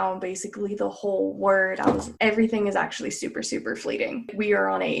shutting down basically the whole world, everything is actually super, super fleeting. We are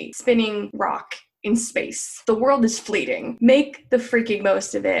on a spinning rock in space. The world is fleeting. Make the freaking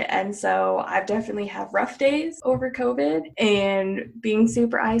most of it. And so I've definitely had rough days over COVID and being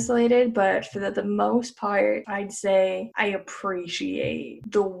super isolated, but for the most part, I'd say I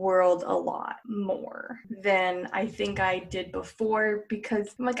appreciate the world a lot more than I think I did before,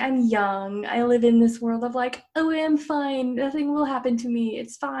 because I'm young. I live in this world of like, oh, I'm fine. Nothing will happen to me.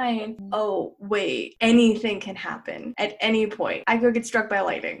 It's fine. Oh, wait. Anything can happen at any point. I could get struck by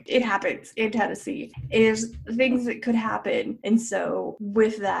lightning. It happens in Tennessee. There's things that could happen. And so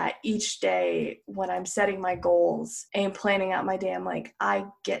with that, each day when I'm setting my goals and planning out my day, I'm like, I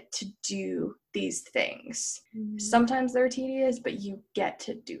get to do these things. Sometimes they're tedious, but you get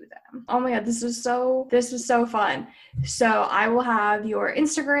to do them. Oh my God, this was so fun. So I will have your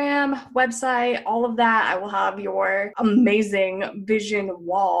Instagram, website, all of that. I will have your amazing vision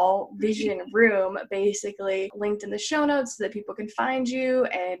room, basically linked in the show notes so that people can find you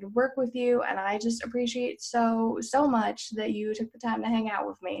and work with you. And I just appreciate so much that you took the time to hang out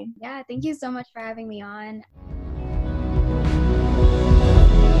with me. Yeah, thank you so much for having me on.